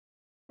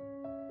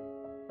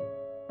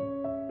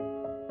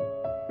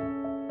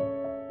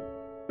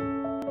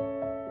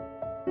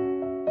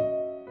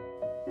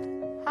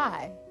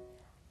Hi,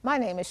 my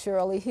name is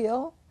Shirley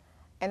Hill,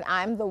 and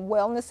I'm the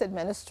Wellness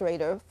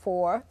Administrator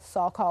for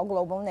So-Called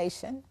Global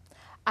Nation.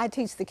 I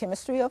teach the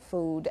chemistry of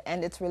food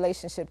and its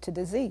relationship to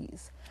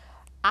disease.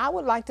 I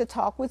would like to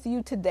talk with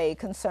you today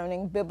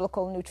concerning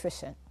biblical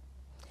nutrition.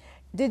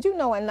 Did you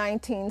know in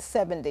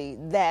 1970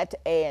 that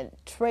a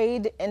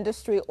trade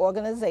industry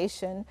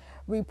organization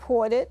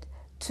reported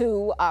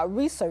to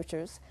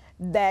researchers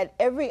that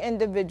every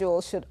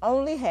individual should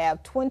only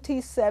have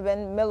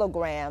 27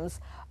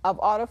 milligrams of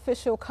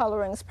artificial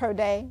colorings per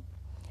day?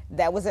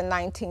 That was in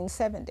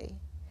 1970.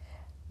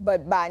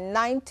 But by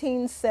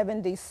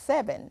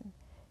 1977,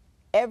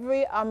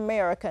 every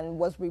American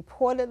was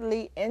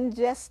reportedly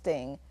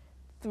ingesting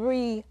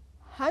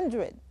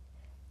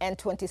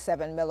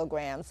 327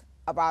 milligrams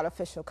of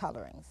artificial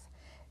colorings.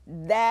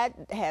 That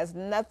has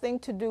nothing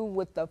to do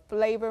with the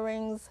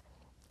flavorings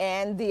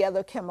and the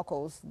other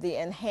chemicals, the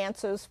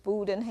enhancers,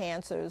 food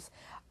enhancers,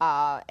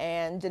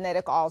 and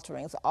genetic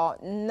alterings,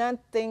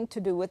 nothing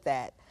to do with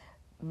that.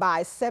 By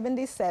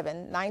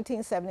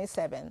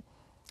 1977,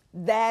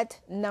 that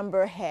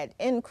number had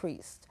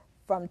increased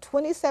from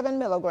 27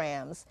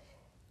 milligrams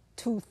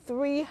to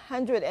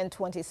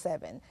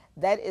 327.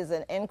 That is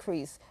an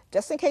increase,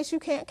 just in case you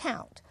can't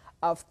count,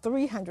 of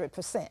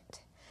 300%.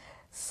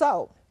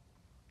 So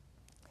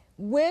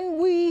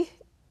when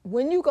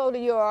you go to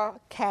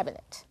your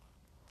cabinet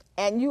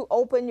and you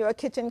open your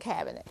kitchen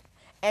cabinet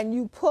and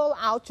you pull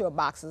out your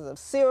boxes of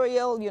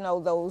cereal, you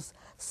know, those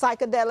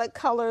psychedelic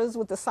colors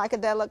with the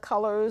psychedelic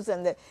colors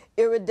and the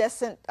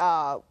iridescent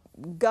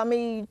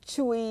gummy,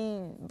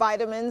 chewy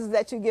vitamins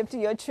that you give to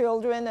your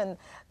children, and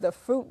the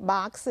fruit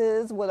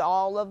boxes with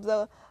all of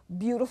the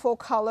beautiful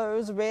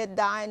colors, red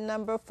dye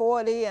number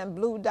 40 and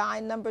blue dye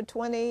number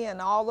 20 and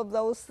all of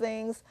those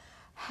things.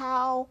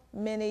 How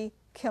many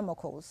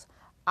chemicals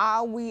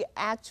are we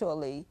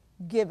actually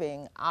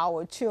giving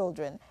our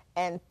children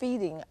and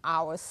feeding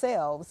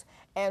ourselves,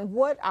 and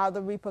what are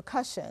the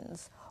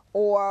repercussions,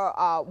 or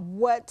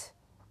what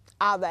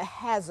are the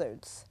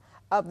hazards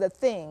of the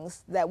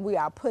things that we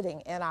are putting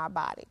in our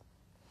body?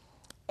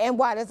 And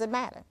why does it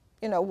matter?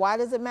 You know, why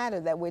does it matter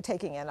that we're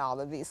taking in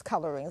all of these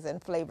colorings and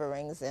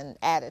flavorings and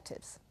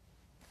additives?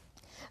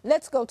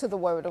 Let's go to the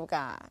Word of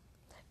God.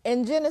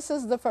 In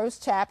Genesis, the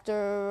first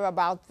chapter,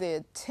 about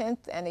the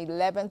 10th and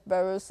 11th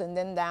verse, and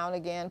then down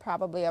again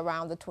probably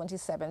around the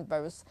 27th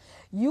verse,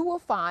 you will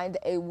find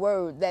a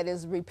word that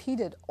is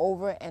repeated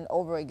over and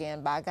over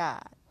again by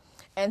God.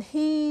 And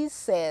he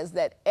says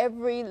that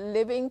every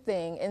living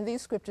thing in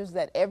these scriptures,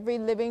 that every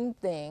living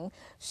thing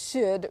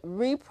should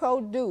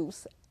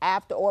reproduce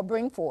after, or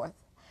bring forth,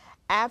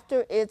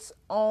 after its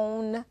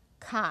own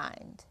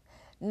kind.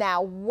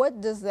 Now,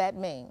 what does that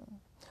mean?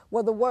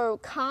 Well, the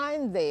word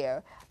kind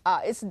there,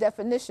 its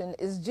definition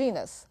is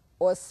genus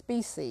or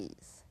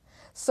species.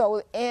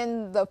 So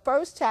in the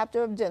first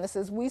chapter of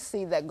Genesis, we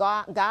see that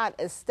God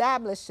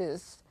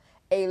establishes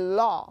a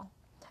law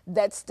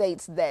that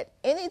states that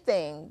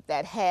anything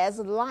that has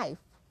life,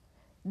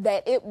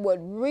 that it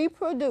would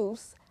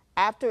reproduce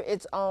after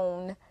its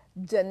own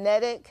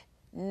genetic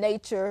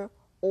nature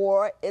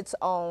or its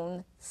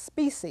own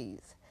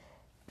species.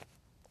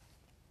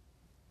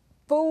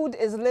 Food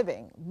is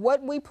living.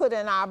 What we put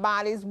in our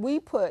bodies, we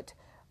put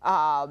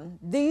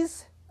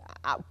these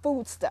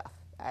food stuff.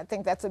 I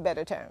think that's a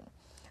better term.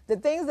 The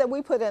things that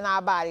we put in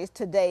our bodies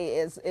today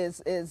is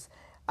it's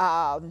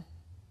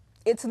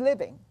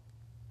living.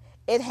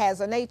 It has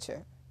a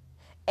nature,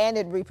 and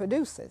it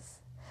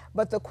reproduces.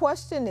 But the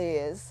question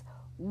is,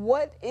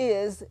 what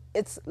is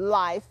its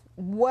life?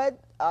 What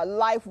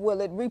life will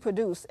it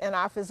reproduce in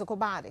our physical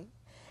body?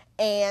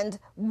 And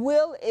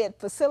will it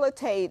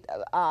facilitate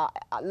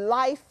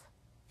life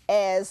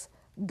as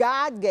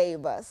God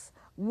gave us?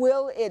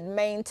 Will it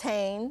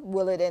maintain?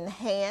 Will it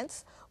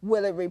enhance?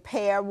 Will it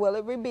repair? Will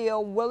it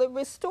rebuild? Will it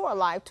restore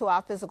life to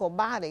our physical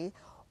body?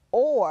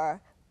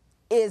 Or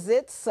is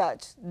it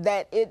such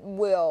that it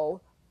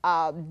will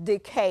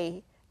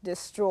decay,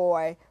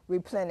 destroy,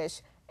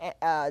 replenish,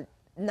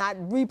 not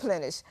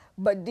replenish,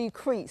 but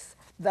decrease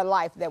the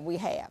life that we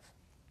have?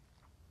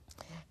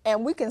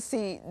 And we can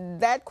see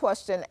that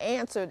question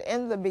answered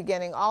in the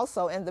beginning,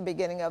 also in the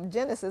beginning of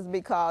Genesis,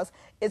 because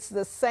it's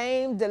the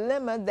same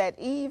dilemma that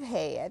Eve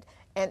had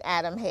and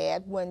Adam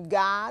had when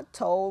God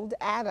told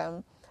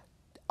Adam,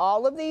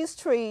 all of these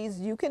trees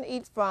you can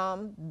eat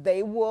from,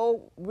 they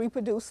will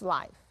reproduce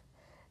life.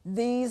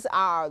 These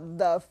are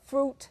the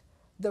fruit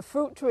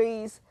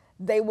trees,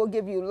 they will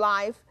give you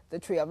life, the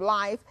tree of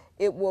life,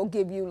 it will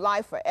give you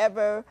life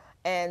forever,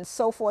 and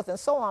so forth and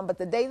so on. But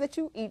the day that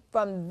you eat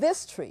from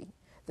this tree,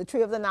 the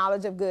tree of the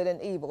knowledge of good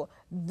and evil,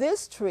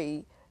 this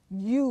tree,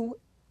 you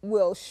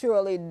will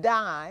surely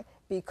die,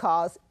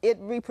 because it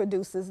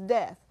reproduces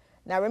death.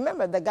 Now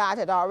remember that God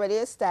had already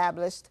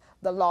established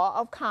the law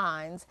of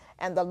kinds,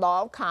 and the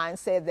law of kinds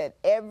said that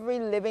every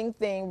living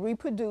thing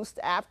reproduced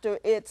after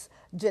its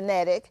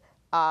genetic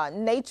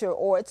nature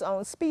or its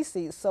own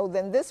species. So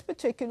then this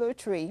particular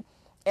tree,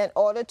 in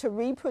order to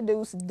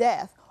reproduce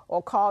death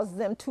or cause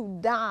them to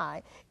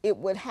die, it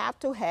would have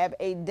to have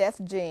a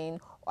death gene,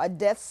 a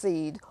death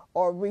seed,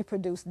 or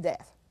reproduced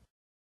death.